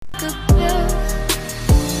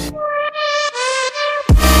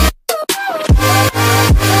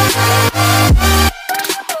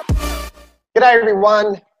G'day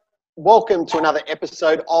everyone, welcome to another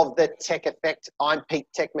episode of The Tech Effect. I'm Pete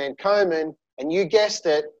Techman Coman, and you guessed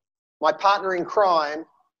it, my partner in crime,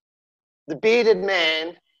 the bearded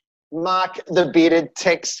man, Mark the Bearded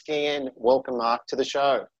Tech Scan. Welcome, Mark, to the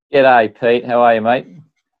show. G'day, Pete. How are you, mate? You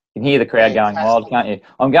can hear the crowd going wild, can't you?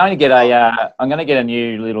 I'm going to get a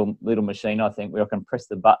new little machine, I think, where I can press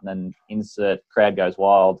the button and insert crowd goes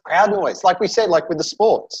wild. Crowd noise, like we said, like with the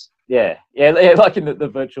sports. Yeah, like in the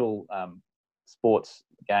virtual sports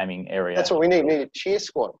gaming area. That's what we need. We need a cheer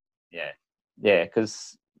squad. Yeah,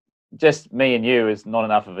 because just me and you is not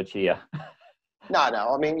enough of a cheer. No.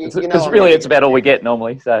 I mean, it's about all we get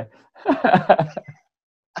normally. So,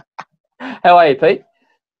 how are you, Pete?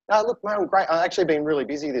 Look, mate, I'm great. I've actually been really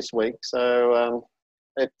busy this week, so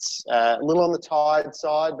it's a little on the tired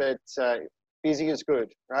side, but busy is good,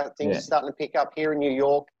 right? Things are starting to pick up here in New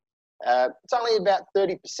York. It's only about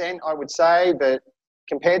 30%, I would say, but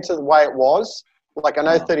compared to the way it was, like I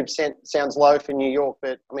know 30% sounds low for New York,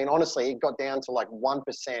 but I mean, honestly, it got down to like 1%.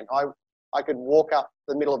 I could walk up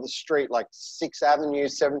the middle of the street, like 6th Avenue,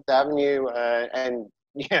 7th Avenue, and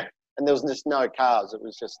there was just no cars. It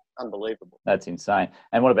was just unbelievable. That's insane.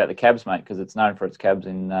 And what about the cabs, mate? Because it's known for its cabs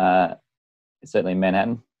in certainly in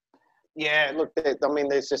Manhattan. Yeah, look, it's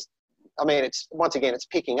once again, it's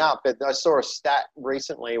picking up. But I saw a stat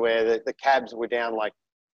recently where the cabs were down like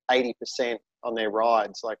 80% on their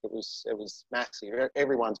rides. Like it was massive.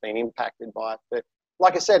 Everyone's been impacted by it. But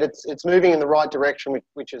like I said, it's moving in the right direction,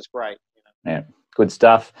 which is great. Yeah, good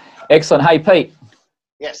stuff. Excellent. Hey, Pete.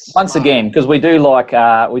 Yes. Once again, because we do like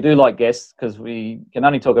guests, because we can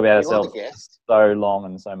only talk about ourselves so long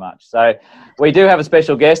and so much. So we do have a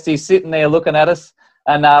special guest. He's sitting there looking at us,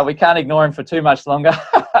 and we can't ignore him for too much longer.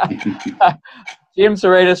 Jim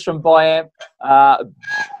Saritas from Biamp,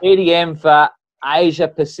 EDM for Asia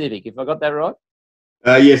Pacific. If I got that right?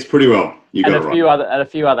 Yes, pretty well. You got it right. And a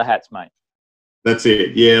few other hats, mate. That's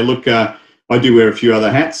it. Yeah, look, I do wear a few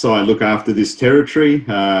other hats. I look after this territory.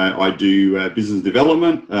 I do business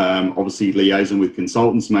development, obviously liaison with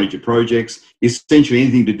consultants, major projects, essentially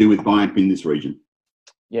anything to do with Biamp in this region.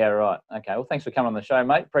 Yeah, right. Okay. Well, thanks for coming on the show,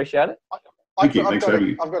 mate. Appreciate it. Thank you. Thanks for having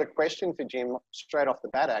me. I've got a question for Jim straight off the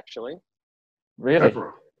bat, actually. Really?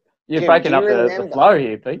 You're breaking up the flow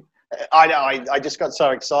here, Pete. I know. I just got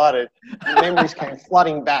so excited. Memories came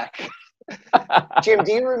flooding back. Jim,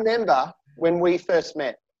 do you remember when we first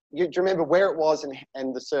met? Do you remember where it was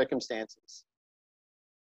and the circumstances?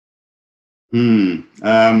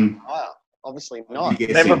 Wow, obviously not.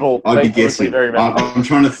 Memorable. I'd be guessing. I'm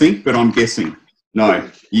trying to think, but I'm guessing. No,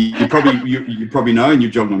 you probably know, and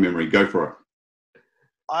you've jogged my memory. Go for it.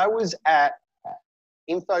 I was at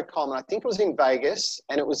Infocom, and I think it was in Vegas,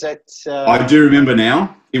 and it was at... I do remember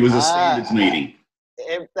now. It was a standards meeting.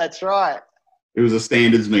 That's right. It was a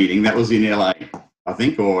standards meeting. That was in LA, I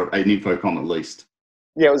think, or an Infocom at least.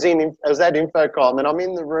 Yeah, it was at Infocom, and I'm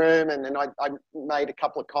in the room, and then I made a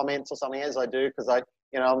couple of comments or something, as I do, because I'm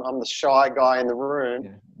the shy guy in the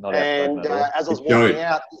room. Yeah, and as I was walking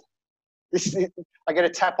out, I get a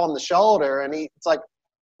tap on the shoulder, and it's like,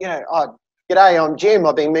 g'day, I'm Jim.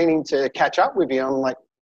 I've been meaning to catch up with you. I'm like,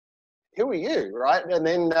 who are you, right? And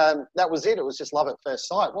then that was it. It was just love at first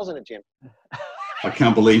sight, wasn't it, Jim? I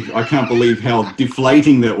can't believe how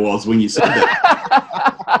deflating that was when you said that.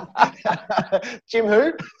 Jim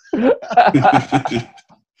who?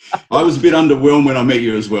 I was a bit underwhelmed when I met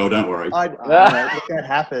you as well, don't worry. That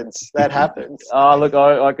happens. That happens. Oh, look,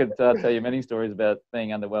 I could tell you many stories about being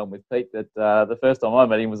underwhelmed with Pete, but the first time I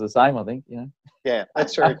met him was the same, I think. Yeah,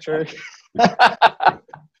 that's true.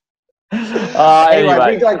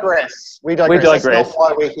 Anyway, we digress. That's not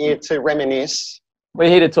why we're here to reminisce. We're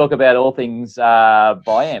here to talk about all things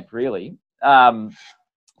Biamp, really.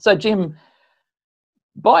 So, Jim,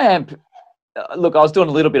 Biamp, look, I was doing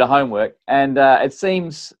a little bit of homework, and it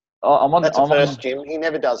seems That's a first, Jim. He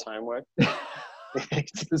never does homework.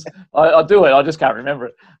 I do it. I just can't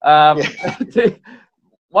remember it.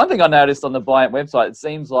 One thing I noticed on the Biamp website, it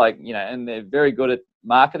seems like, and they're very good at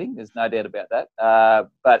marketing. There's no doubt about that.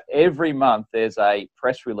 But every month there's a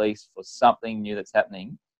press release for something new that's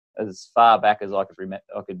happening, as far back as I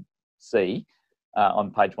could see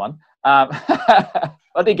on page 1. I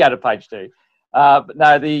did go to page 2. But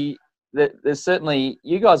no, there's certainly,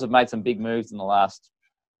 you guys have made some big moves in the last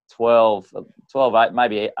 12,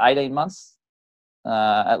 maybe 18 months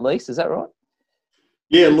at least. Is that right?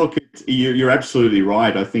 Yeah, look, you're absolutely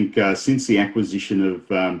right. I think since the acquisition of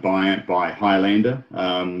Biamp by Highlander,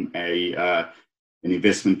 an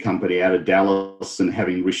investment company out of Dallas, and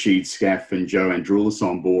having Rashid Scaff and Joe Androulis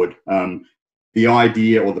on board, the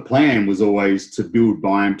idea or the plan was always to build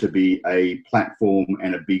Biome to be a platform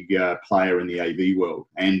and a big player in the AV world.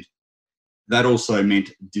 And that also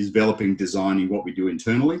meant developing, designing what we do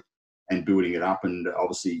internally and building it up and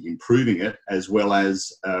obviously improving it, as well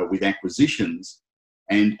as with acquisitions.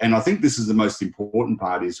 And I think this is the most important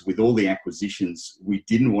part, is with all the acquisitions, we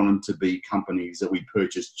didn't want them to be companies that we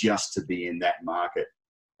purchased just to be in that market.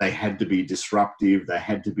 They had to be disruptive, they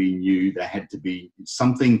had to be new, they had to be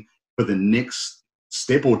something for the next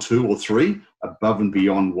step or two or three above and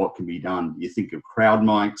beyond what can be done. You think of crowd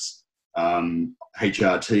mics,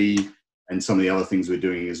 HRT, and some of the other things we're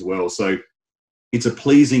doing as well. So it's a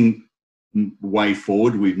pleasing way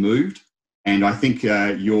forward we've moved. And I think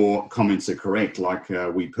your comments are correct. Like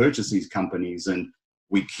we purchase these companies and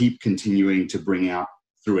we keep continuing to bring out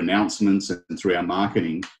through announcements and through our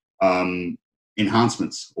marketing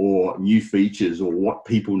enhancements or new features or what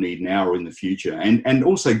people need now or in the future, and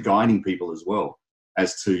also guiding people as well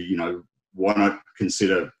as to, you know, why not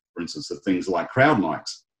consider, for instance, the things like crowd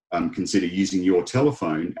mics, consider using your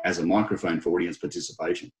telephone as a microphone for audience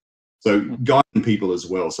participation. So guiding people as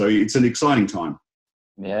well. So it's an exciting time.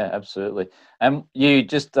 Yeah, absolutely. And you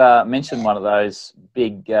just mentioned one of those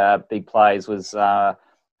big plays was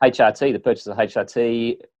HRT, the purchase of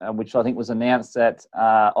HRT, which I think was announced at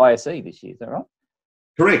ISE this year. Is that right?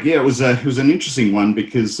 Correct. Yeah, it was an interesting one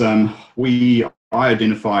because I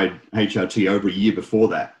identified HRT over a year before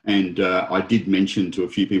that, and I did mention to a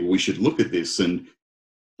few people we should look at this. And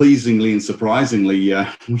pleasingly and surprisingly,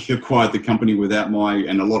 we acquired the company without my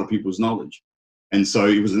and a lot of people's knowledge. And so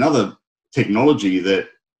it was another technology that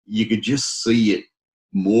you could just see it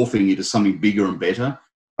morphing into something bigger and better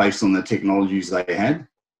based on the technologies they had.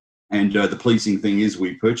 And the pleasing thing is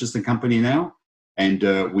we purchased the company now, and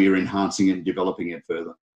we're enhancing it and developing it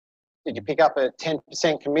further. Did you pick up a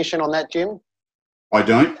 10% commission on that, Jim? I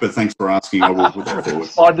don't, but thanks for asking. I will put that forward.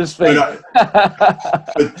 I just think.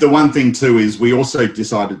 But the one thing too is we also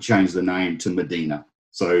decided to change the name to Medina.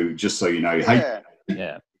 So just so you know,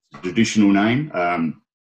 yeah, traditional name.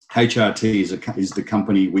 HRT is the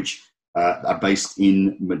company which are based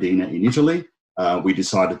in Medina in Italy. We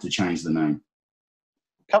decided to change the name.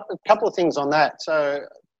 Couple of things on that. So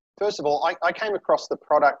first of all, I came across the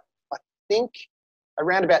product, I think,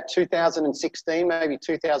 around about 2016, maybe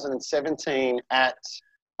 2017 at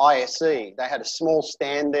ISE. They had a small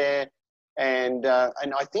stand there, and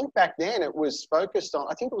I think back then it was focused on,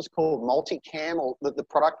 I think it was called Multicam, or the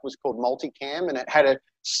product was called Multicam, and it had a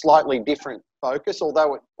slightly different focus,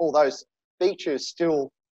 although all those features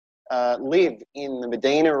still live in the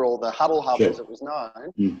Medina or the Huddle Hub, as it was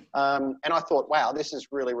known. And I thought, wow, this is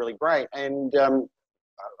really, really great. And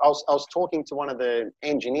I was talking to one of the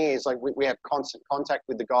engineers, like we have constant contact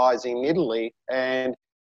with the guys in Italy, and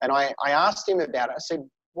I asked him about it. I said,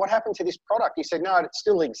 what happened to this product? He said, no, it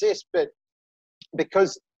still exists, but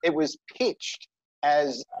because it was pitched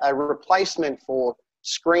as a replacement for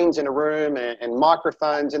screens in a room and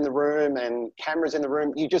microphones in the room and cameras in the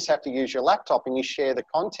room, you just have to use your laptop and you share the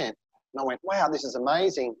content. And I went, wow, this is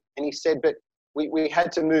amazing. And he said, but we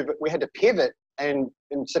had to move it, we had to pivot and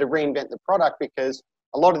sort of reinvent the product, because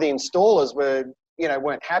a lot of the installers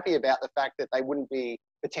weren't happy about the fact that they wouldn't be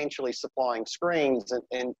potentially supplying screens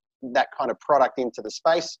and that kind of product into the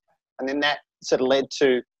space. And then that sort of led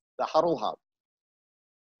to the Huddle Hub.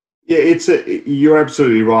 Yeah, you're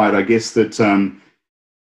absolutely right. I guess that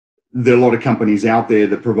there are a lot of companies out there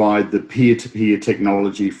that provide the peer-to-peer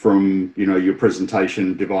technology from, your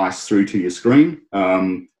presentation device through to your screen.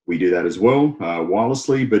 We do that as well,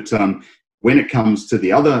 wirelessly. But when it comes to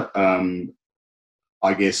the other,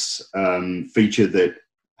 feature that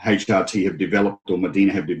HRT have developed or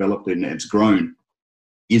Medina have developed and it's grown,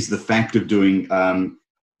 is the fact of doing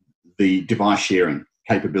the device sharing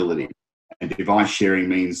capability. And device sharing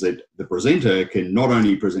means that the presenter can not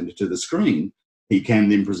only present it to the screen, he can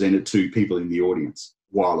then present it to people in the audience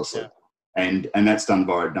wirelessly. Yeah. And that's done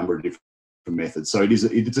by a number of different methods. So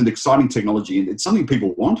it's an exciting technology, and it's something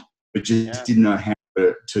people want, but just didn't know how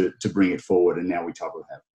to bring it forward, and now we totally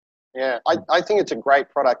have. Yeah, I think it's a great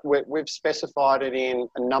product. We've specified it in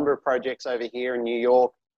a number of projects over here in New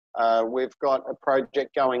York. We've got a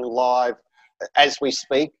project going live as we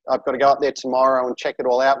speak. I've got to go up there tomorrow and check it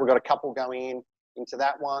all out. We've got a couple going into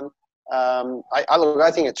that one.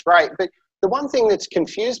 I think it's great. But the one thing that's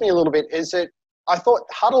confused me a little bit is that I thought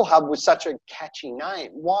Huddle Hub was such a catchy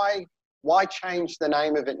name. Why change the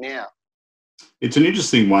name of it now? It's an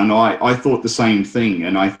interesting one. I thought the same thing,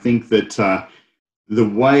 and I think that the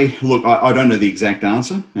way, look, I don't know the exact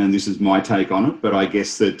answer, and this is my take on it, but I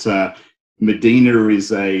guess that Modena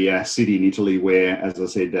is a city in Italy where, as I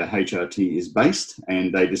said, HRT is based,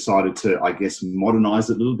 and they decided to, I guess, modernize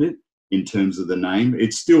it a little bit in terms of the name.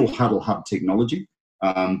 It's still Huddle Hub technology,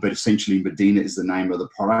 but essentially Modena is the name of the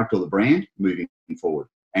product or the brand moving forward.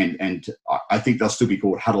 And I think they'll still be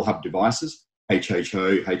called Huddle Hub devices,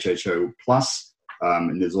 HHO, HHO Plus,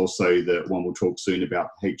 and there's also the one we'll talk soon about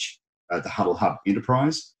the Huddle Hub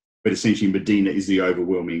Enterprise. But essentially Modena is the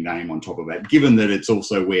overwhelming name on top of that. Given that it's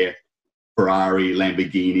also where Ferrari,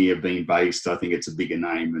 Lamborghini have been based, I think it's a bigger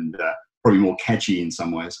name and probably more catchy in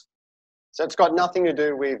some ways. So it's got nothing to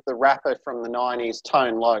do with the rapper from the 90s,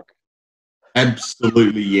 Tone Loc.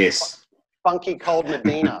 Absolutely, yes. Funky Cold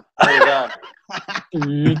Medina. There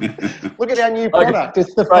you go. Look at our new product.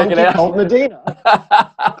 It's the Funky Cold Medina.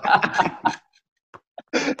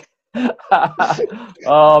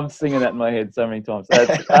 Oh, I'm singing that in my head so many times.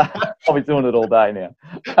 I'll be doing it all day now.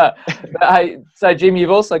 Hey, so Jim, you've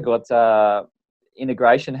also got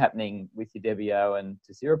integration happening with your Devio and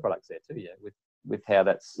Tesira products there too, yeah, with how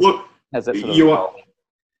that's... Look, how's that sort of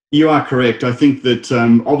you are correct. I think that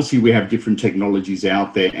obviously we have different technologies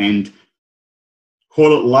out there, and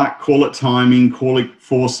call it luck, call it timing, call it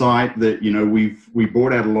foresight, that, you know, we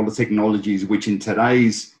brought out a lot of technologies which in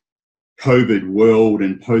today's COVID world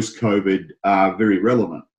and post-COVID are very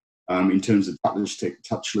relevant in terms of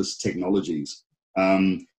touchless technologies.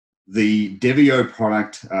 The Devio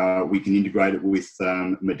product, we can integrate it with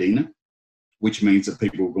Modena, which means that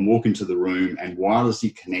people can walk into the room and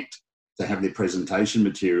wirelessly connect to have their presentation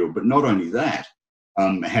material. But not only that,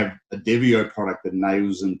 have a Devio product that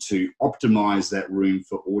enables them to optimize that room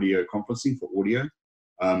for audio conferencing, for audio,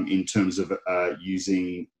 in terms of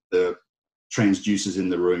using the transducers in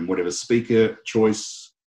the room, whatever speaker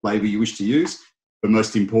choice flavor you wish to use, but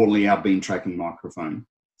most importantly, our beam tracking microphone.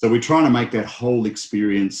 So we're trying to make that whole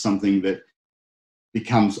experience something that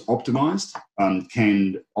becomes optimized,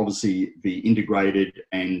 can obviously be integrated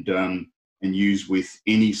and used with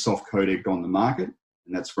any soft codec on the market.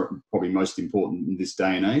 And that's probably most important in this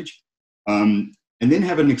day and age. And then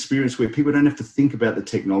have an experience where people don't have to think about the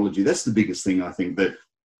technology. That's the biggest thing, I think, that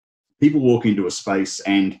people walk into a space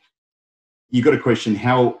and you've got to question,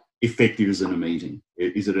 how effective is it a meeting?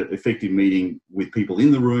 Is it an effective meeting with people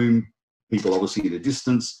in the room, people obviously at a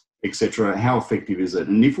distance, etc.? How effective is it?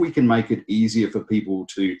 And if we can make it easier for people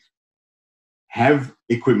to have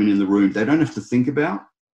equipment in the room they don't have to think about,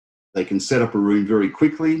 they can set up a room very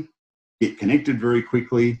quickly, get connected very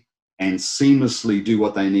quickly, and seamlessly do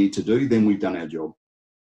what they need to do, then we've done our job.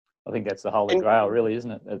 I think that's the holy grail, really,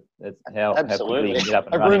 isn't it? It's how absolutely. How get up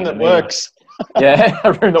and a running room that works. Yeah,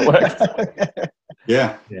 a room that works.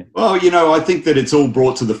 Yeah. Well, you know, I think that it's all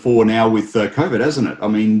brought to the fore now with COVID, hasn't it? I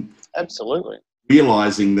mean, absolutely.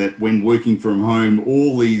 Realizing that when working from home,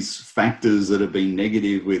 all these factors that have been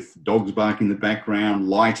negative, with dogs barking in the background,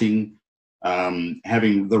 lighting,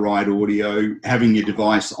 having the right audio, having your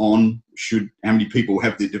device on, how many people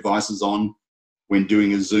have their devices on when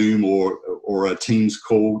doing a Zoom or a Teams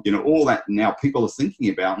call, you know, all that now people are thinking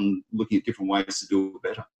about and looking at different ways to do it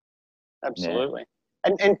better. Absolutely.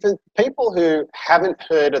 Yeah. And for people who haven't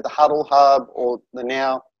heard of the Huddle Hub or the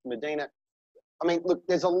now Modena, I mean, look,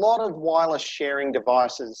 there's a lot of wireless sharing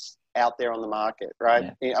devices out there on the market,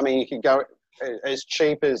 right? Yeah. I mean, you could go as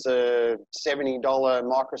cheap as a $70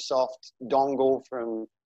 Microsoft dongle from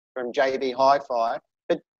JB Hi-Fi.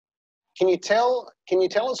 But can you tell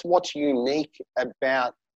us what's unique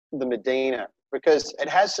about the Modena? Because it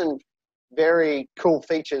has some very cool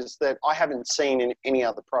features that I haven't seen in any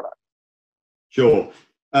other product. Sure.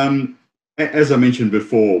 As I mentioned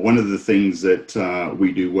before, one of the things that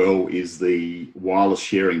we do well is the wireless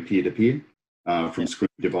sharing peer-to-peer from screen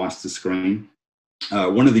device to screen.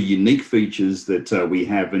 One of the unique features that we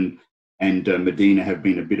have, and Modena have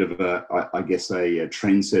been a bit of a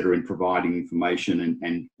trendsetter in providing information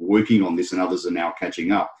and working on this, and others are now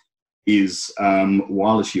catching up, is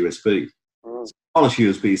wireless USB. Wireless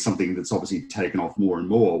USB is something that's obviously taken off more and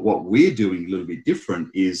more. What we're doing a little bit different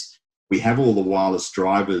is we have all the wireless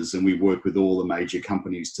drivers, and we work with all the major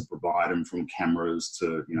companies to provide them, from cameras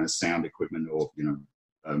to, you know, sound equipment, or, you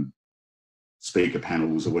know, speaker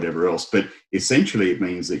panels or whatever else. But essentially it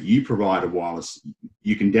means that you provide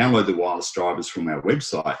you can download the wireless drivers from our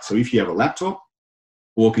website. So if you have a laptop,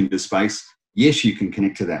 walk into space, yes, you can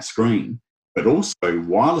connect to that screen, but also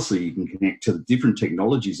wirelessly you can connect to the different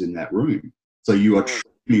technologies in that room. So you are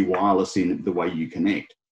truly wireless in the way you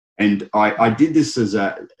connect. And I did this as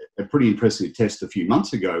a pretty impressive test a few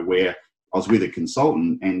months ago, where I was with a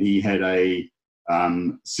consultant and he had a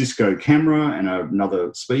Cisco camera and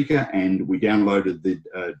another speaker, and we downloaded the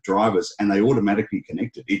drivers and they automatically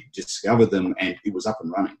connected. It discovered them and it was up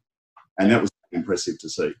and running. And that was impressive to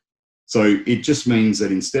see. So it just means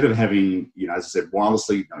that instead of having, as I said,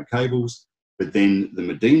 wirelessly, no cables, but then the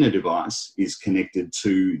Medina device is connected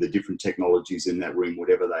to the different technologies in that room,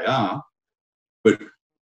 whatever they are. But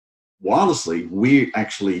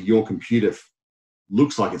wirelessly, your computer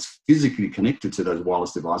looks like it's physically connected to those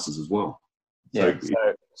wireless devices as well. Yeah.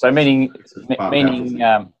 So meaning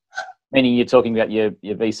you're talking about your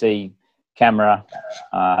VC camera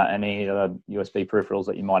and any other USB peripherals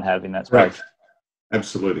that you might have in that space. Right.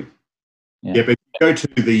 Absolutely. Yeah. But go to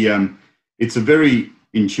the, it's a very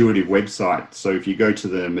intuitive website. So if you go to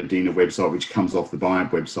the Medina website, which comes off the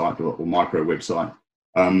Viant website or Micro website,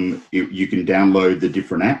 you can download the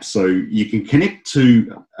different apps. So you can connect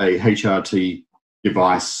to a HRT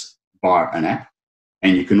device via an app,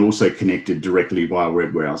 and you can also connect it directly via a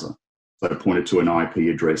web browser. So point it to an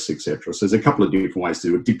IP address, etc. So there's a couple of different ways to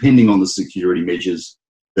do it, depending on the security measures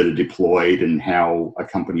that are deployed and how a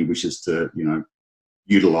company wishes to,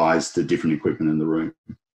 utilize the different equipment in the room.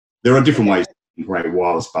 There are different ways to create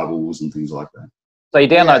wireless bubbles and things like that. So you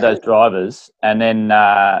download those drivers and then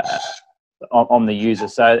on the user.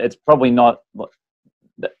 So it's probably not,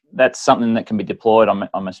 that's something that can be deployed,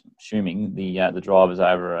 I'm assuming, the drivers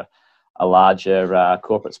over a larger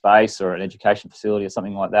corporate space or an education facility or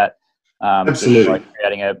something like that. Absolutely. Like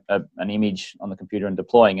creating an image on the computer and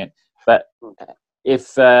deploying it. But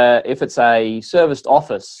if it's a serviced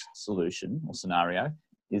office solution or scenario,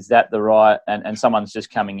 is that the right, and someone's just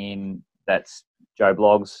coming in that's Joe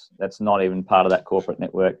Bloggs, that's not even part of that corporate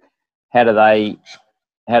network, how do they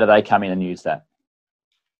come in and use that?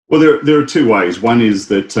 Well, there are two ways. One is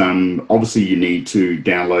that obviously you need to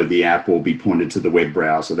download the app or be pointed to the web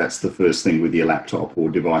browser. That's the first thing with your laptop or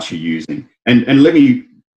device you're using. And let me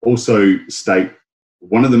also state,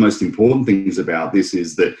 one of the most important things about this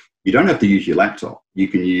is that you don't have to use your laptop. You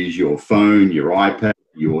can use your phone, your iPad,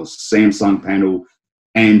 your Samsung panel,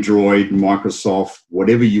 Android, Microsoft,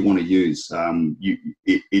 whatever you want to use.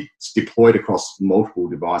 It's deployed across multiple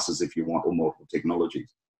devices if you want, or multiple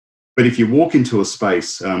technologies. But if you walk into a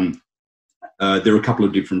space, there are a couple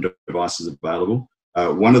of different devices available.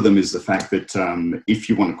 One of them is the fact that if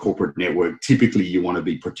you want a corporate network, typically you want to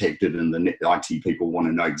be protected, and the IT people want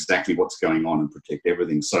to know exactly what's going on and protect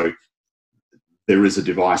everything. So there is a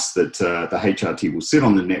device that the HRT will sit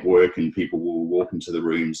on the network, and people will walk into the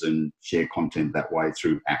rooms and share content that way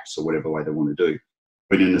through apps or whatever way they want to do.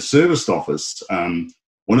 But in a serviced office,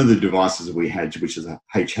 one of the devices we had, which is a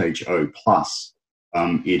HHO Plus,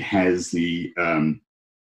 it has a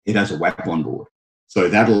WAP on board. So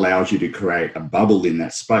that allows you to create a bubble in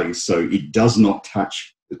that space. So it does not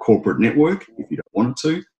touch the corporate network if you don't want it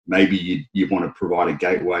to. Maybe you want to provide a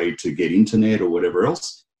gateway to get internet or whatever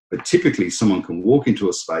else. But typically someone can walk into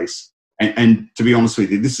a space, and to be honest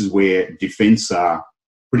with you, this is where defense are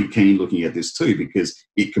pretty keen looking at this too, because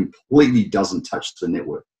it completely doesn't touch the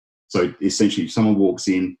network. So essentially someone walks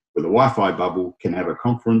in with a Wi-Fi bubble, can have a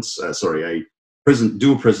conference,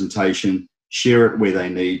 do a presentation, share it where they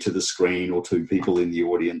need to the screen or to people in the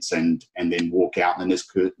audience, and then walk out, and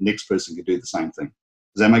the next person can do the same thing.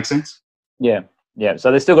 Does that make sense? Yeah.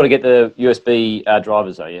 So they've still got to get the USB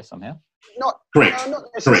drivers, though, yeah, somehow. Not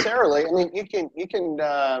necessarily. Correct. I mean,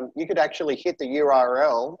 you could actually hit the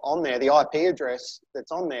URL on there, the IP address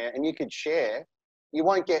that's on there, and you could share. You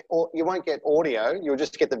won't get audio. You'll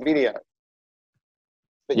just get the video.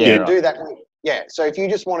 But you can do that. Yeah. So if you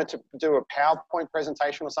just wanted to do a PowerPoint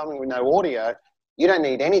presentation or something with no audio, you don't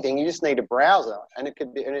need anything. You just need a browser, and it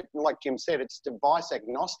could be. And like Jim said, it's device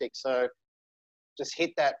agnostic. So just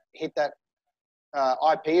hit that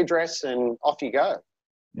IP address, and off you go.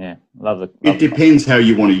 Yeah, love it. It depends how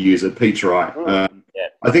you want to use it. Pete's right.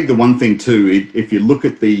 I think the one thing too, if you look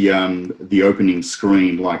at the opening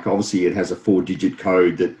screen, like obviously it has a 4-digit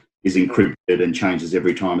code that is encrypted and changes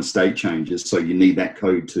every time a state changes. So you need that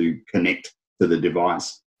code to connect to the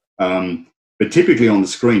device. But typically on the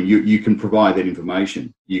screen, you can provide that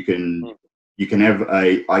information. You can have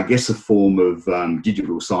a form of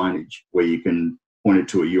digital signage where you can point it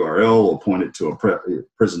to a URL, or point it to a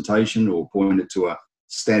presentation, or point it to a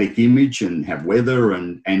static image, and have weather,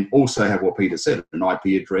 and also have what Peter said, an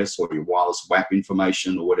IP address or your wireless WAP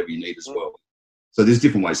information or whatever you need as well. So there's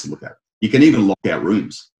different ways to look at it. You can even lock out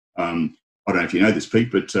rooms. I don't know if you know this,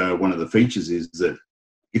 Pete, but one of the features is that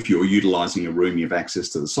if you're utilizing a room, you have access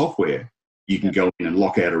to the software, you can go in and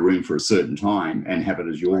lock out a room for a certain time and have it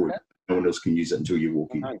as your room. No one else can use it until you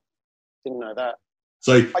walk in. I didn't know that.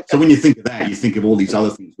 So when you think of that, you think of all these other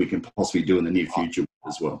things we can possibly do in the near future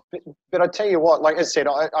as well. But I tell you what, like I said,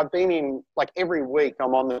 I've been in, like every week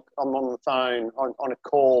I'm on the phone on a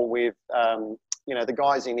call with the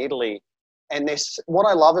guys in Italy, and this, what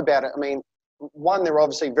I love about it, I mean, one, they're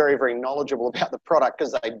obviously very, very knowledgeable about the product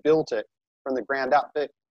because they built it from the ground up, but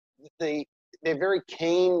they're very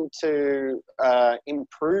keen to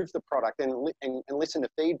improve the product and listen to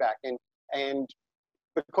feedback. And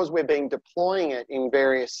because we've been deploying it in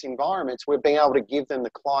various environments, we're being able to give them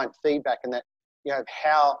the client feedback and that, you know,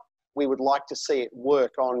 how we would like to see it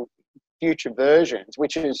work on future versions,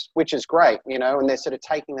 which is great, you know, and they're sort of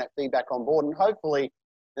taking that feedback on board, and hopefully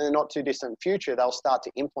in the not too distant future, they'll start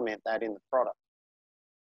to implement that in the product.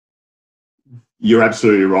 You're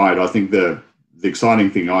absolutely right. I think the exciting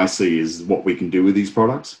thing I see is what we can do with these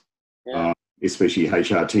products, especially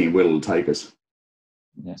HRT and where it'll take us.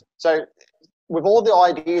 Yeah. So with all the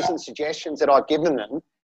ideas and suggestions that I've given them,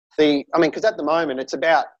 because at the moment it's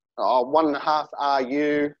about 1.5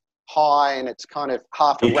 RU high, and it's kind of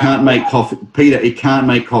half. It can't make coffee, Peter. It can't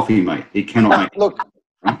make coffee, mate. It cannot make. Look,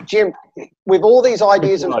 Jim, with all these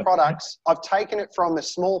ideas and products, I've taken it from a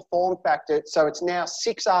small form factor, so it's now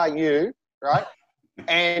 6 RU, right?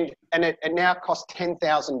 And it now costs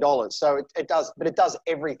 $10,000. So it does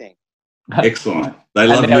everything. Excellent. They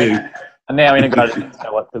love you. And now integrated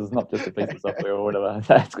because it's not just a piece of software or whatever.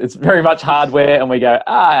 It's very much hardware, and we go,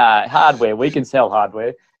 hardware. We can sell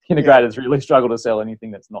hardware. Integrators really struggle to sell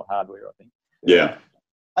anything that's not hardware, I think. Yeah.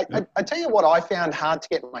 I tell you what I found hard to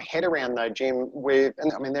get my head around though, Jim,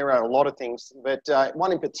 and I mean, there are a lot of things, but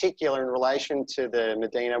one in particular in relation to the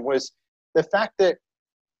Medina was the fact that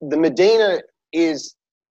the Medina is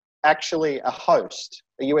actually a host,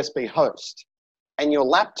 a USB host, and your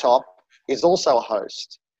laptop is also a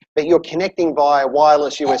host, but you're connecting via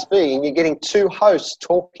wireless USB, and you're getting two hosts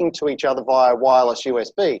talking to each other via wireless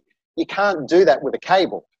USB. You can't do that with a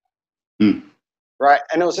cable, right?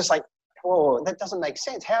 And it was just like, oh, that doesn't make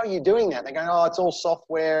sense. How are you doing that? They're going, oh, it's all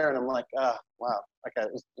software. And I'm like, oh, wow. Okay.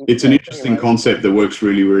 It's an interesting concept that works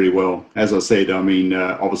really, really well. As I said, I mean,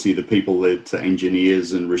 obviously the people that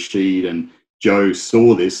engineers and Rashid and Joe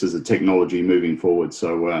saw this as a technology moving forward.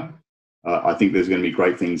 So I think there's going to be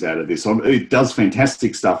great things out of this. It does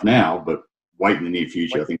fantastic stuff now, but wait in the near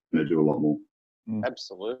future, I think it's going to do a lot more.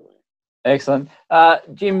 Absolutely. Excellent.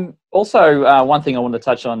 Jim, also one thing I wanted to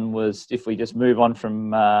touch on was, if we just move on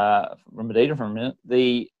from Medina for a minute,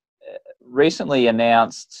 the recently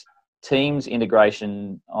announced Teams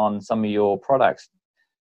integration on some of your products.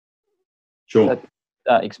 Sure.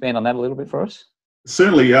 Expand on that a little bit for us.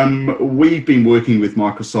 Certainly. We've been working with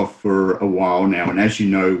Microsoft for a while now, and as you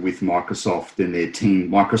know, with Microsoft and their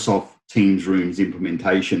Microsoft Teams Rooms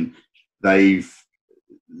implementation, they've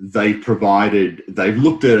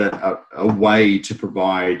looked at a way to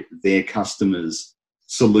provide their customers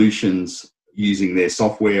solutions using their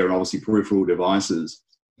software and obviously peripheral devices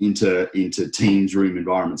into Teams room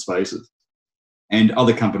environment spaces. And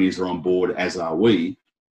other companies are on board, as are we.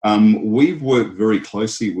 We've worked very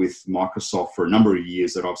closely with Microsoft for a number of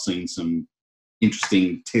years that I've seen some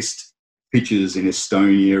interesting test pitches in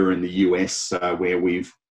Estonia and the US where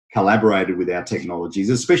we've collaborated with our technologies,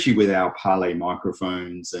 especially with our Parley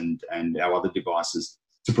microphones and our other devices,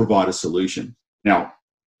 to provide a solution. Now,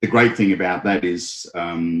 the great thing about that is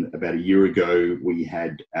about a year ago, we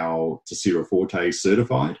had our Tessera Forte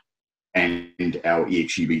certified and our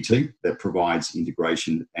EXUBT that provides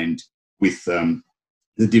integration and with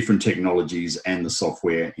the different technologies and the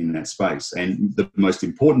software in that space. And the most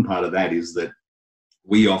important part of that is that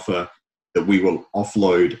we offer that we will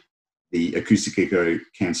offload the acoustic echo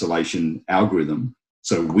cancellation algorithm.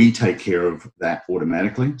 So we take care of that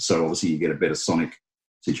automatically. So obviously you get a better sonic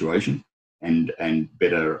situation and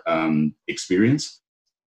better experience.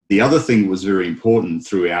 The other thing was very important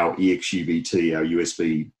through our EXUBT, our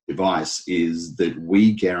USB device, is that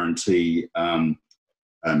we guarantee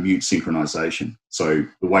mute synchronization. So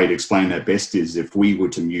the way to explain that best is if we were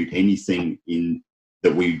to mute anything in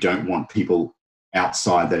that we don't want people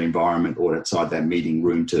outside that environment or outside that meeting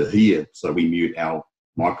room to hear. So we mute our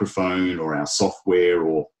microphone or our software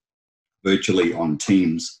or virtually on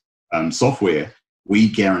Teams software, we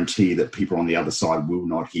guarantee that people on the other side will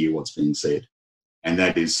not hear what's being said. And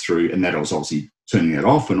that is through, and that was obviously turning it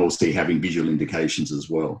off and also having visual indications as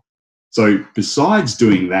well. So besides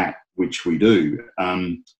doing that, which we do,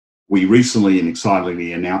 we recently and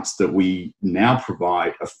excitedly announced that we now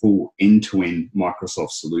provide a full end-to-end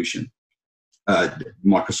Microsoft solution.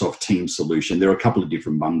 Microsoft Teams solution. There are a couple of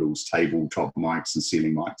different bundles, tabletop mics and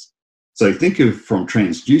ceiling mics. So think of from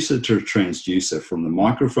transducer to transducer, from the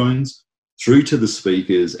microphones through to the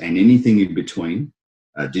speakers and anything in between,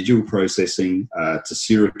 digital processing,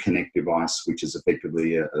 Tessera Connect device, which is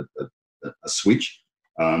effectively a switch,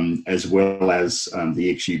 as well as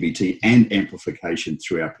the XUBT and amplification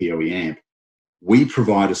through our PoE amp. we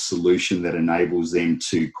provide a solution that enables them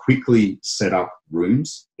to quickly set up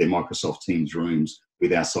rooms, their Microsoft Teams rooms,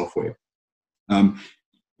 with our software.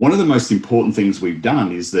 One of the most important things we've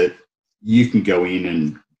done is that you can go in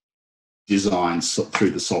and design through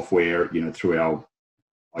the software, through our,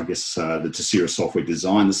 the Tesira software,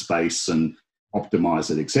 design the space and optimize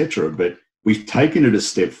it, etc. But we've taken it a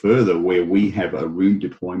step further where we have a room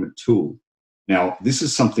deployment tool. Now, this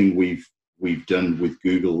is something we've done with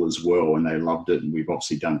Google as well, and they loved it, and we've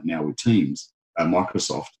obviously done it now with Teams,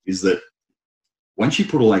 Microsoft, is that once you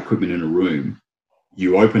put all that equipment in a room,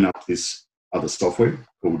 you open up this other software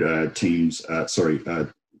called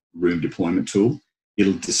Room Deployment Tool.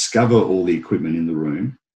 It'll discover all the equipment in the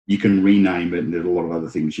room. You can rename it, and there's a lot of other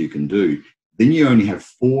things you can do. Then you only have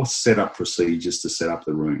 4 setup procedures to set up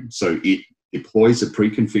the room. So it deploys a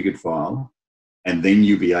pre-configured file, and then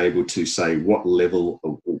you'll be able to say what level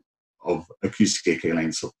of acoustic echo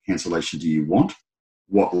cancellation do you want?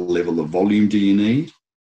 What level of volume do you need?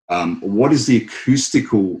 What is the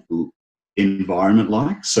acoustical environment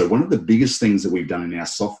like? So one of the biggest things that we've done in our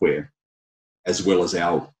software, as well as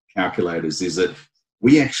our calculators, is that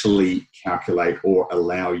we actually calculate or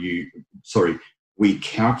we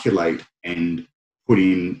calculate and put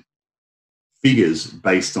in figures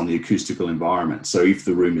based on the acoustical environment. So if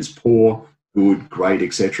the room is poor, good, great,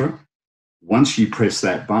 etc., once you press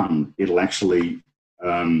that button, it'll actually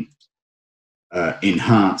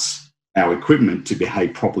enhance our equipment to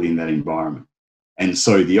behave properly in that environment. And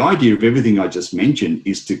so the idea of everything I just mentioned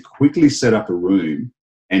is to quickly set up a room,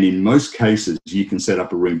 and in most cases, you can set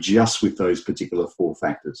up a room just with those particular 4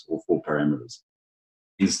 factors or 4 parameters,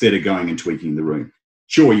 instead of going and tweaking the room.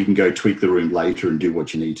 Sure, you can go tweak the room later and do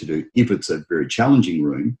what you need to do if it's a very challenging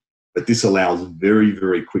room, but this allows very,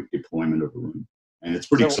 very quick deployment of a room. And it's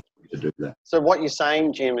pretty exciting to do that. So what you're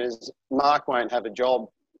saying, Jim, is Mark won't have a job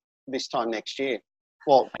this time next year.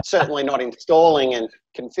 Well, certainly not installing and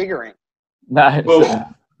configuring. No,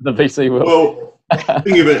 well, the VC will. Well,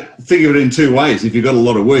 think of it in 2 ways. If you've got a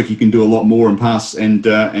lot of work, you can do a lot more and pass and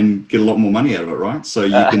get a lot more money out of it, right? So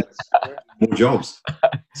you can more jobs.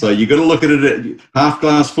 So you got to look at it half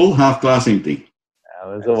glass full, half glass empty.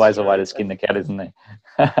 There's always a way to skin the cat, isn't there?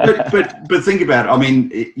 but think about it. I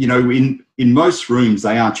mean, in most rooms,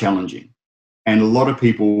 they are challenging. And a lot of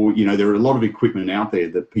people, there are a lot of equipment out there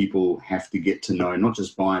that people have to get to know, not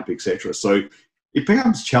just Biamp, etc. So it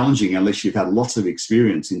becomes challenging unless you've had lots of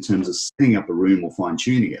experience in terms of setting up a room or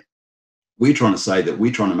fine-tuning it. We're trying to say that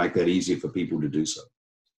we're trying to make that easier for people to do so.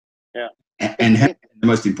 Yeah. And the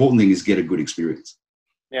most important thing is get a good experience.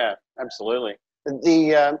 Yeah, absolutely.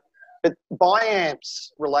 But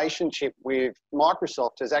Biamp's relationship with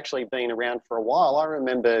Microsoft has actually been around for a while. I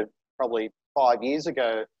remember probably 5 years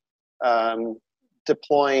ago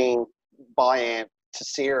deploying Biamp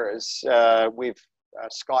Tesiras with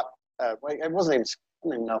Skype. It wasn't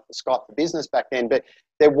even enough for Skype for Business back then, but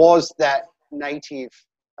there was that native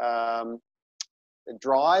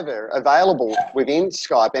driver available within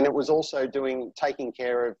Skype, and it was also taking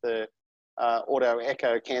care of the auto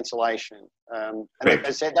echo cancellation. And as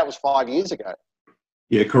I said, that was 5 years ago.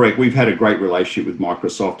 Yeah, correct. We've had a great relationship with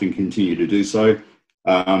Microsoft and continue to do so.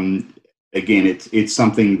 Again, it's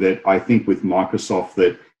something that I think with Microsoft,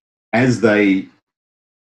 that as they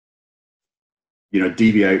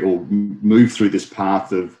deviate or move through this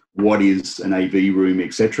path of what is an AV room,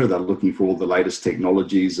 etc., they're looking for all the latest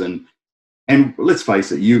technologies. And let's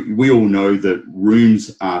face it, we all know that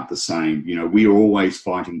rooms aren't the same. We are always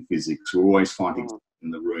fighting physics. We're always fighting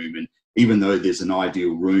in the room. And even though there's an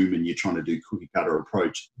ideal room and you're trying to do cookie cutter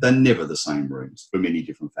approach, they're never the same rooms for many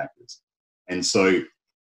different factors. And so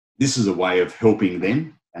this is a way of helping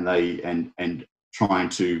them and trying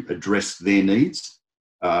to address their needs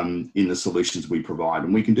in the solutions we provide.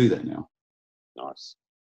 And we can do that now. Nice.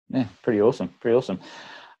 Yeah, pretty awesome. Pretty awesome.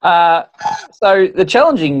 So the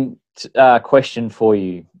challenging question for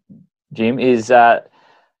you, Jim, is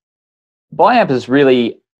Biamp has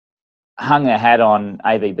really hung their hat on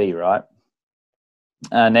AVB, right?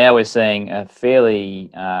 Now we're seeing a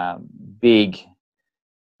fairly big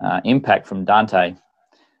impact from Dante.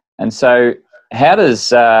 And so how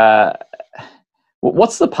does,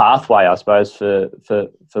 what's the pathway, I suppose, for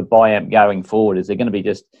Biamp going forward? Is there going to be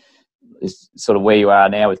just sort of where you are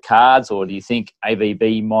now with cards, or do you think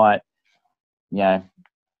AVB might, I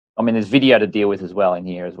mean, there's video to deal with as well in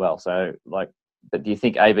here as well. So, but do you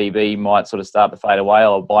think AVB might sort of start to fade away,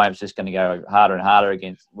 or Biamp's just going to go harder and harder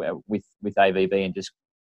with AVB and just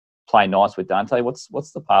play nice with Dante? What's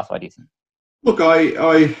the pathway, do you think? Look,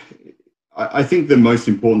 I think the most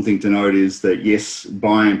important thing to note is that yes,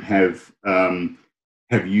 Biamp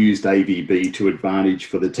have used AVB to advantage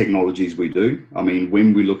for the technologies we do. I mean,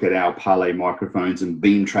 when we look at our Parley microphones and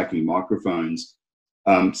beam tracking microphones,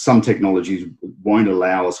 some technologies won't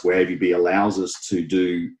allow us, where AVB allows us to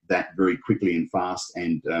do that very quickly and fast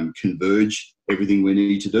and converge everything we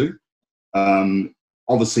need to do.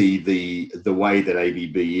 Obviously, the way that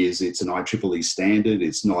AVB is, it's an IEEE standard.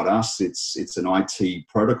 It's not us. It's an IT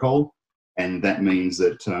protocol, and that means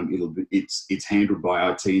that it's handled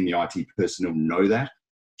by IT, and the IT personnel know that.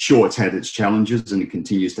 Sure, it's had its challenges, and it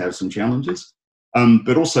continues to have some challenges.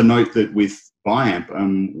 But also note that with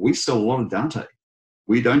Biamp, we sell a lot of Dante.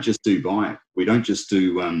 We don't just do Biamp. We don't just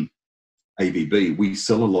do AVB. We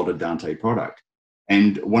sell a lot of Dante product.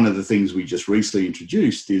 And one of the things we just recently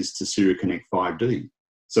introduced is Tesira Connect 5D.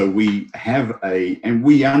 So we have and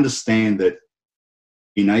we understand that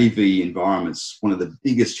in AV environments, one of the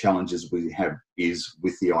biggest challenges we have is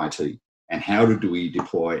with the IT. And how do we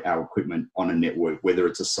deploy our equipment on a network, whether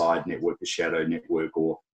it's a side network, a shadow network,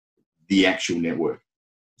 or the actual network.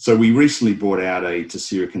 So we recently brought out a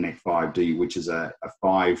Tesira Connect 5D, which is a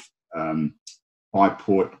five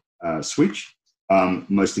port switch.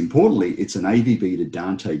 Most importantly, it's an AVB to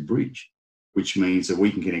Dante bridge, which means that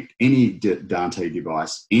we can connect any Dante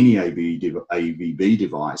device, any AVB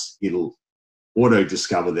device. It'll auto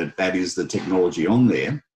discover that that is the technology on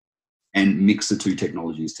there and mix the two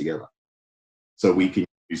technologies together. So we can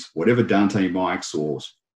use whatever Dante mics or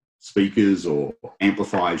speakers or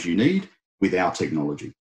amplifiers you need with our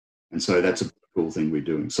technology. And so that's a cool thing we're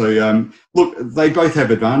doing. So look, they both have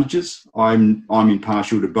advantages. I'm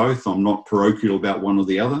impartial to both. I'm not parochial about one or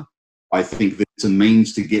the other. I think that it's a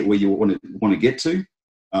means to get where you want to get to.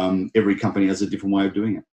 Every company has a different way of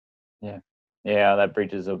doing it. Yeah, that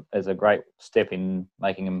bridge is a great step in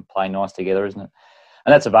making them play nice together, isn't it?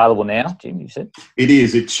 And that's available now, Jim, you said? It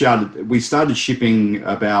is. We started shipping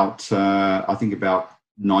about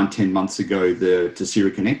 9-10 months ago the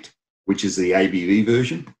Tesira Connect, which is the AVB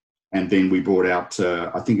version. And then we brought out,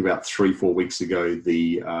 I think about 3-4 weeks ago,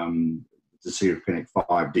 the Tesira Connect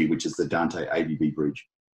 5D, which is the Dante AVB bridge,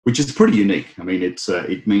 which is pretty unique. I mean,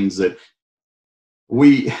 it means that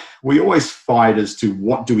we always fight as to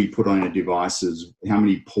what do we put on our devices, how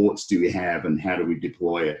many ports do we have, and how do we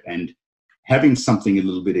deploy it. And having something a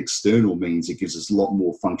little bit external means it gives us a lot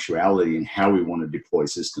more functionality in how we want to deploy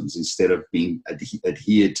systems instead of being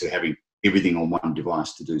adhered to having everything on one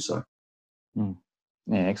device to do so. Yeah,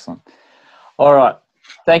 excellent. All right.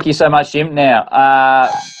 Thank you so much, Jim. Now,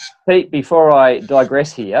 Pete, before I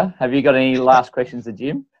digress here, have you got any last questions to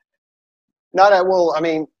Jim? No. Well, I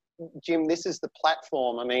mean, Jim, this is the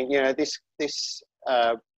platform. I mean, this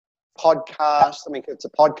podcast, I mean, it's a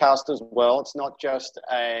podcast as well. It's not just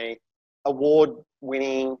a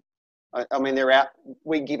award-winning. I mean,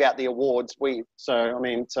 we give out the awards. So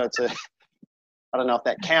it's a. I don't know if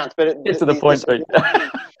that counts, but Get to the point, Pete.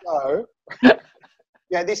 So,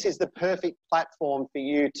 this is the perfect platform for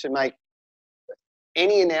you to make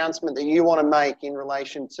any announcement that you want to make in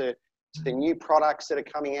relation to the new products that are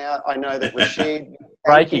coming out. I know that Rashid,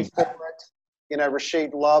 thank you for it.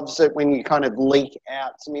 Rashid loves it when you kind of leak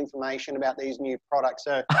out some information about these new products.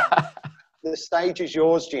 So the stage is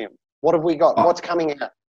yours, Jim. What have we got? What's coming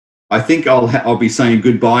out? I think I'll be saying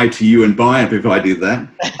goodbye to you and Biamp if I do that.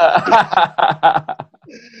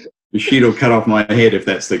 Rashid will cut off my head if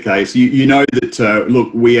that's the case. You know that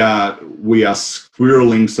look, we are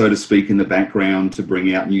squirreling, so to speak, in the background to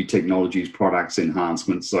bring out new technologies, products,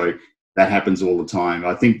 enhancements. So that happens all the time.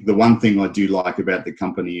 I think the one thing I do like about the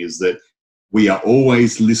company is that we are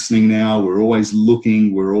always listening now. We're always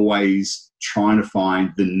looking. We're always trying to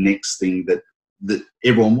find the next thing that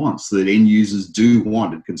everyone wants, that end users do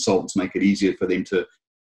want, and consultants make it easier for them to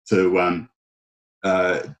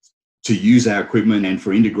use our equipment, and for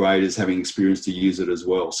integrators having experience to use it as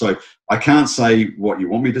well. So I can't say what you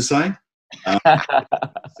want me to say.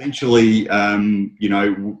 Essentially,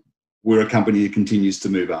 we're a company that continues to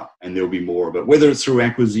move up, and there'll be more of it. Whether it's through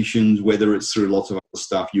acquisitions, whether it's through lots of other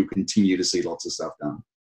stuff, you'll continue to see lots of stuff done.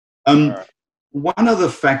 One other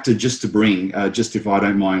factor just to bring, just if you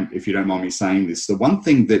don't mind me saying this, the one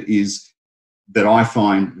thing that I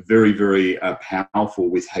find very, very powerful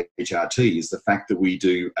with HRT is the fact that we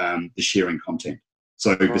do the sharing content.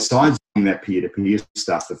 So besides doing that peer-to-peer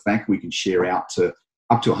stuff, the fact we can share out to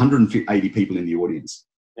up to 180 people in the audience,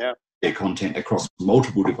 their content across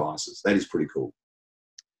multiple devices, that is pretty cool.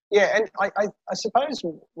 Yeah, and I suppose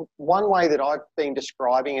one way that I've been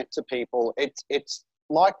describing it to people, it's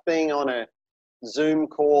like being on a Zoom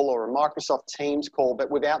call or a Microsoft Teams call, but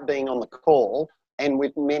without being on the call and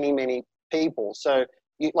with many, many people. So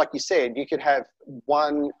like you said, you could have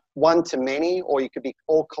one one-to-many, or you could be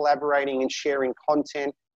all collaborating and sharing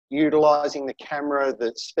content, utilizing the camera,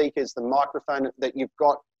 the speakers, the microphone that you've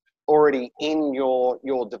got already in your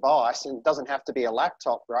device, and it doesn't have to be a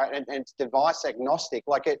laptop, right? And it's device agnostic.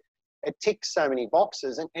 Like it ticks so many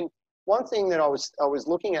boxes. And one thing that I was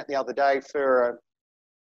looking at the other day for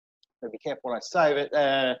be careful what I say, but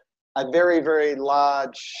a very, very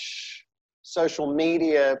large social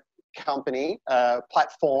media company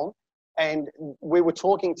platform, and we were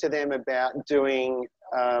talking to them about doing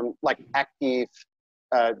like active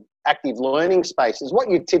learning spaces, what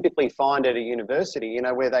you typically find at a university, you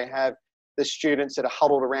know, where they have the students that are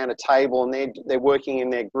huddled around a table and they're working in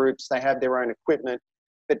their groups, they have their own equipment,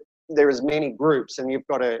 but there is many groups and you've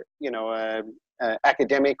got a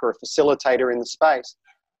academic or a facilitator in the space.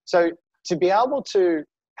 So to be able to,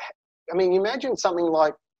 I mean, imagine something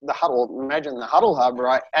like the Huddle, imagine the Huddle Hub,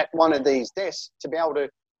 right, at one of these desks, to be able to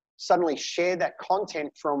suddenly share that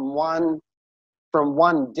content from one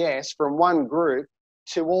desk, from one group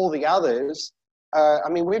to all the others. I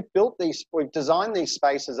mean, we've designed these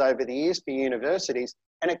spaces over the years for universities,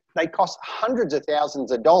 and they cost hundreds of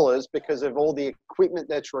thousands of dollars because of all the equipment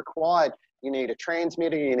that's required. You need a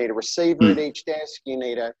transmitter, you need a receiver at each desk, you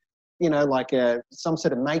need some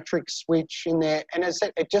sort of matrix switch in there, and as I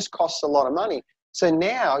said, it just costs a lot of money. So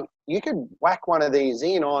now you could whack one of these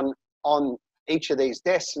in on each of these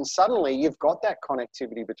desks, and suddenly you've got that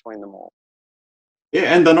connectivity between them all.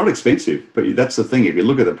 Yeah, and they're not expensive, but that's the thing. If you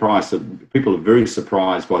look at the price, people are very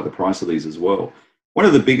surprised by the price of these as well. One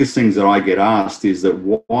of the biggest things that I get asked is that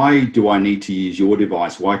why do I need to use your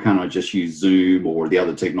device? Why can't I just use Zoom or the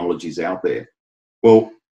other technologies out there?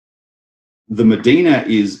 Well, the Medina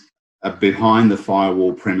is a behind the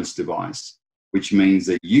firewall premise device, which means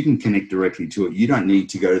that you can connect directly to it. You don't need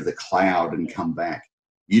to go to the cloud and come back.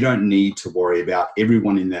 You don't need to worry about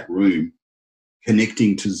everyone in that room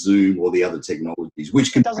connecting to Zoom or the other technologies,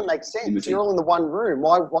 which it doesn't make sense. You're all in the one room.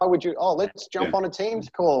 Why would you? Oh, let's jump on a Teams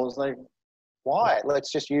call. It's like, why?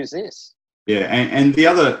 Let's just use this. Yeah, and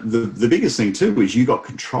the biggest thing too is you got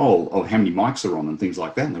control of how many mics are on and things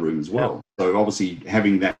like that in the room as well. Yeah. So obviously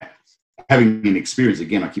having an experience,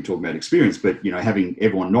 again, I keep talking about experience, but you know, having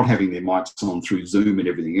everyone not having their mics on through Zoom and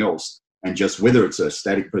everything else, and just whether it's a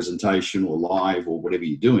static presentation or live or whatever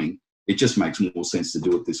you're doing, it just makes more sense to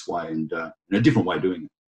do it this way and in a different way of doing it.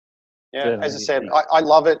 Yeah, as I said, I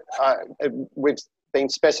love it. We've been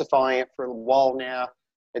specifying it for a while now.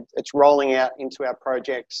 It's rolling out into our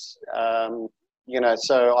projects. So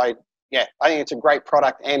I think it's a great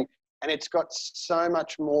product, and it's got so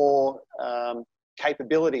much more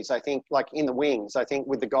capabilities. I think, like in the wings, I think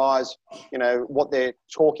with the guys, you know, what they're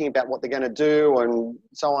talking about, what they're going to do, and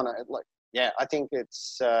so on. I think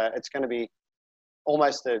it's going to be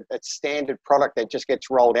almost a standard product that just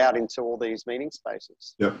gets rolled out into all these meeting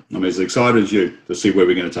spaces. Yep, I'm as excited as you to see where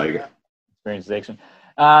we're going to take it. Experience section.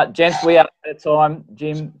 Gents, we are out of time.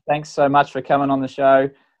 Jim, thanks so much for coming on the show.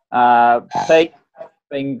 Pete,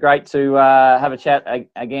 been great to have a chat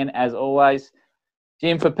again, as always.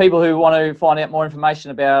 Jim, for people who want to find out more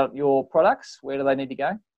information about your products, where do they need to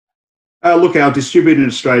go? Look, our distributor in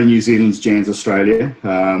Australia, New Zealand's Jans Australia.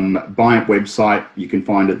 Buy-Up website, you can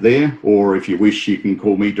find it there. Or if you wish, you can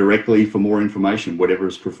call me directly for more information, whatever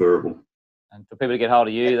is preferable. And for people to get hold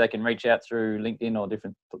of you, they can reach out through LinkedIn or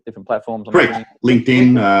different platforms. Correct.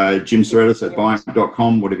 LinkedIn, Jim Seretis at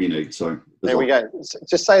buyup.com, whatever you need. So there we go.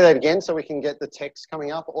 Just say that again so we can get the text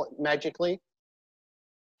coming up magically.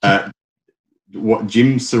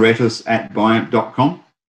 Jim Seretis at buyup.com.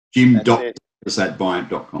 Jim.Seretis at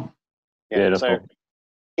buyup.com. Yeah, so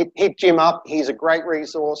hit Jim up. He's a great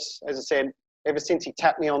resource. As I said, ever since he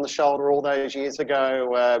tapped me on the shoulder all those years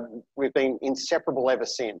ago, we've been inseparable ever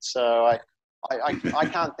since. So I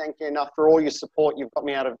can't thank you enough for all your support. You've got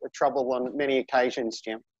me out of trouble on many occasions,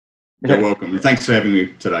 Jim. You're welcome. And thanks for having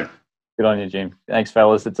me today. Good on you, Jim. Thanks,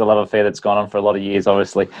 fellas. It's a love affair that's gone on for a lot of years,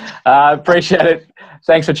 obviously. Appreciate it.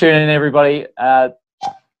 Thanks for tuning in, everybody.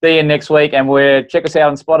 See you next week. And check us out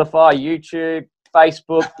on Spotify, YouTube,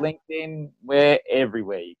 Facebook, LinkedIn. We're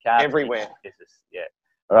everywhere. You can't. Everywhere. Yeah.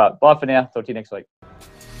 All right. Bye for now. Talk to you next week.